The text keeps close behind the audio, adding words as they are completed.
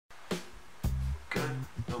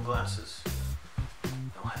glasses,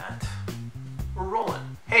 no hat. We're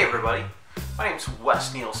rolling. Hey everybody, my name's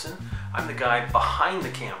Wes Nielsen. I'm the guy behind the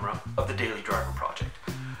camera of the Daily Driver Project.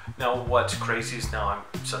 Now what's crazy is now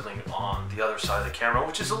I'm suddenly on the other side of the camera,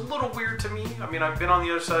 which is a little weird to me. I mean, I've been on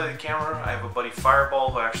the other side of the camera. I have a buddy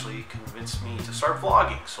Fireball who actually convinced me to start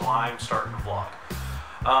vlogging, so I'm starting to vlog.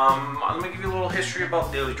 Let me give you a little history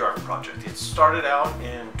about the Daily Driver Project. It started out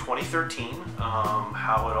in 2013.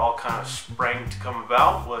 How it all kind of sprang to come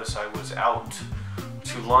about was I was out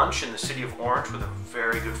to lunch in the city of Orange with a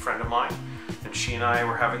very good friend of mine, and she and I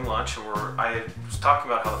were having lunch, and I was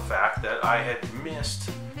talking about how the fact that I had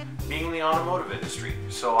missed being in the automotive industry.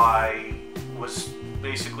 So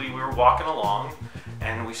we were walking along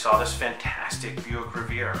and we saw this fantastic Buick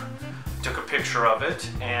Riviera. Took a picture of it,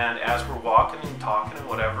 and as we're walking and talking and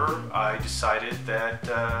whatever, I decided that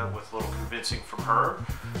with a little convincing from her,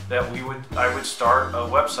 that I would start a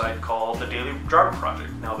website called the Daily Driver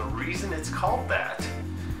Project. Now the reason it's called that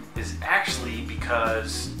is actually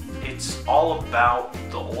because it's all about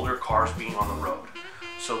the older cars being on the road.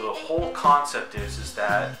 So the whole concept is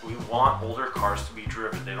that we want older cars to be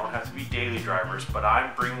driven. They don't have to be daily drivers, but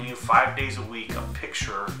I'm bringing you 5 days a week a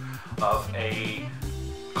picture of a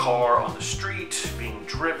car on the street being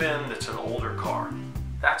driven that's an older car.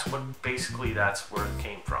 That's where it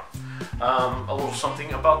came from. A little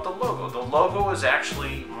something about the logo. The logo is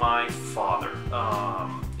actually my father.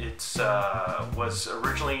 It was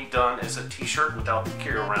originally done as a t-shirt without the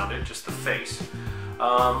gear around it, just the face.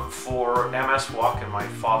 For MS Walk, and my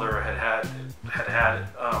father had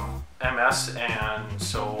MS, and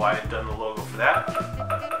so I had done the logo for that.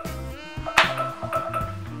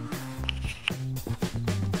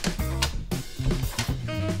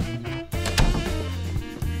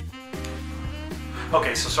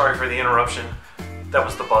 Okay, so sorry for the interruption. That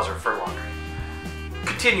was the buzzer for laundry.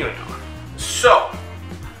 Continuing on. So,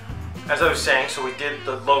 as I was saying, so we did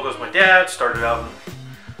the logos. My dad started out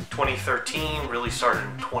in 2013, really started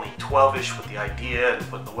in 2012-ish with the idea and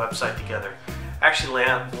putting the website together. Actually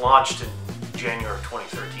launched in January of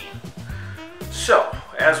 2013. So,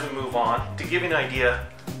 as we move on, to give you an idea,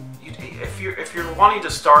 if you're wanting to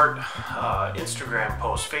start Instagram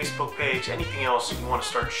posts, Facebook page, anything else you want to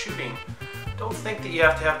start shooting, don't think that you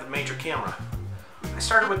have to have the major camera. I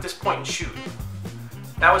started with this point and shoot.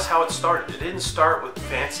 That was how it started. It didn't start with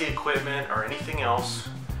fancy equipment or anything else.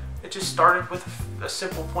 It just started with a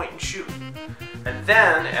simple point and shoot. And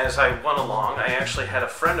then, as I went along, I actually had a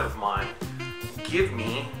friend of mine give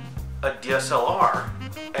me a DSLR,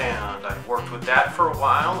 and I worked with that for a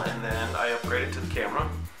while, and then I upgraded to the camera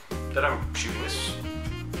that I'm shooting this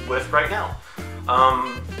with right now.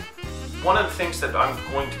 One of the things that I'm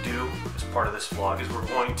going to do as part of this vlog is we're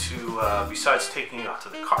going to, besides taking you out to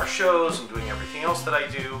the car shows and doing everything else that I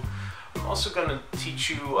do, I'm also going to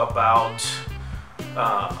teach you about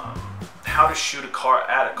how to shoot a car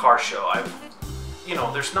at a car show.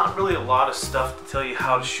 There's not really a lot of stuff to tell you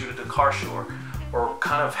how to shoot at a car show, or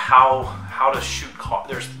kind of how to shoot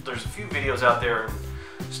cars. There's a few videos out there and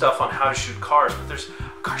stuff on how to shoot cars, but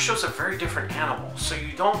car shows are very different animals. So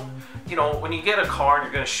you don't, when you get a car and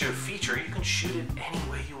you're going to shoot a feature, you can shoot it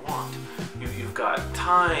any way you want. You've got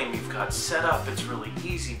time, you've got setup, it's really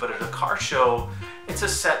easy. But at a car show, it's a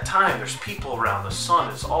set time. There's people around, the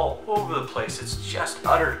sun is all over the place. It's just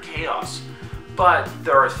utter chaos. But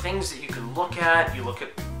there are things that you can look at. You look at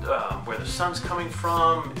where the sun's coming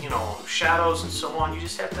from, shadows and so on. You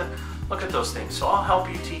just have to look at those things. So I'll help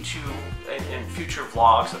you, teach you in future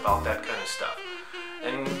vlogs about that kind of stuff.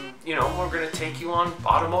 And we're going to take you on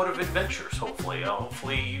automotive adventures, hopefully.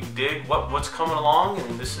 Hopefully you dig what's coming along,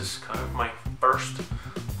 and this is kind of my first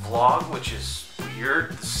vlog, which is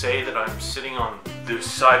weird to say that I'm sitting on this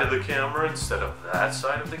side of the camera instead of that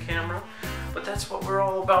side of the camera. But that's what we're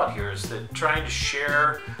all about here, is that trying to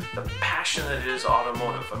share the passion that is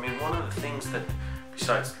automotive. I mean, one of the things that,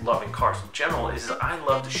 besides loving cars in general, is that I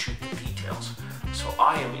love to shoot the details. So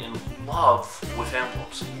I am in love with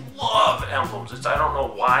emblems. Love emblems. I don't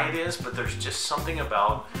know why it is, but there's just something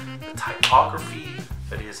about the typography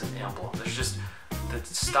that is an emblem. There's just the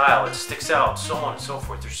style, it sticks out, so on and so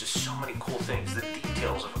forth. There's just so many cool things. The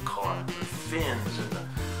details of a car, the fins and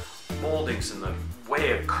the moldings and the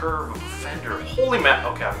way a curve of a fender. Holy man.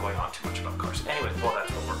 Okay, I'm going on too much about cars. Anyway, well,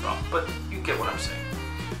 that's what we're about. But you get what I'm saying.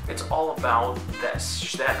 It's all about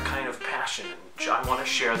that kind of passion. I want to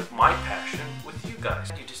share my passion with you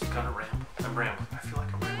guys. You just kind of ramble. I'm rambling. I feel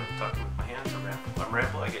like I'm rambling. I'm talking with my hands. I'm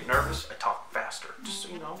rambling. I get nervous. I talk faster. Just so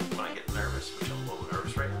you know, when I get nervous, which I'm a little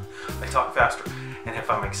nervous right now, I talk faster. And if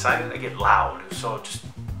I'm excited, I get loud. So just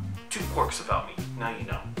 2 quirks about me. Now you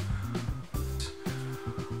know.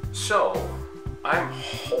 So I'm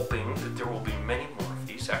hoping that there will be many more of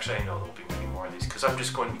these. Actually, I know there will be many more of these because I'm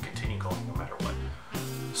just going to continue going no matter what.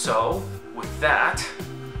 So, with that,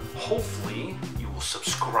 hopefully you will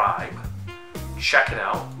subscribe, check it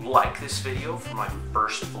out, like this video for my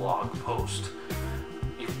first vlog post.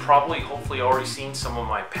 You've probably, hopefully, already seen some of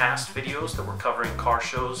my past videos that were covering car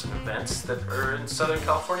shows and events that are in Southern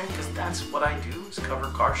California, because that's what I do, is cover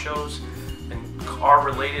car shows and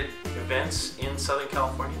car-related events in Southern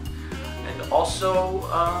California. And also,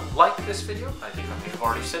 like this video, I think I may have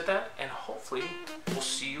already said that, and hopefully we'll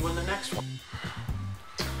see you in the next one.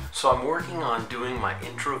 So I'm working on doing my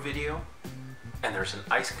intro video, and there's an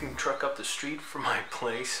ice cream truck up the street from my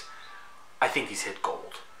place. I think he's hit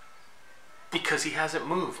gold, because he hasn't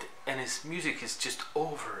moved, and his music is just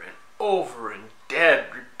over and over and dead,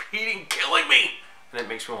 repeating, killing me, and it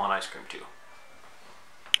makes me want ice cream too.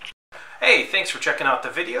 Hey, thanks for checking out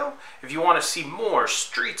the video. If you want to see more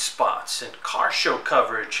street spots and car show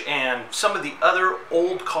coverage and some of the other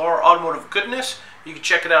old car automotive goodness, you can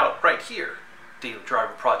check it out right here,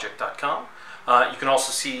 dailydriverproject.com. You can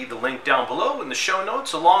also see the link down below in the show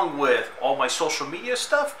notes, along with all my social media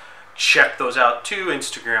stuff. Check those out too: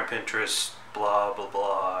 Instagram, Pinterest, blah blah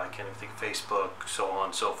blah, I can't even think of Facebook, so on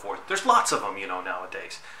and so forth. There's lots of them, you know,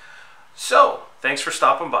 nowadays. So, thanks for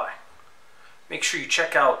stopping by. Make sure you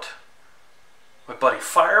check out my buddy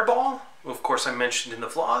Fireball, who of course I mentioned in the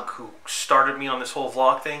vlog, who started me on this whole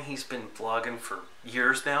vlog thing. He's been vlogging for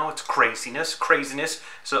years now. It's craziness.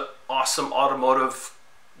 He's an awesome automotive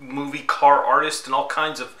movie car artist and all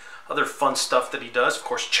kinds of other fun stuff that he does. Of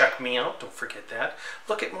course, check me out, don't forget that.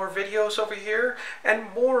 Look at more videos over here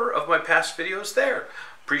and more of my past videos there.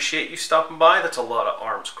 Appreciate you stopping by. That's a lot of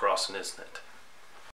arms crossing, isn't it?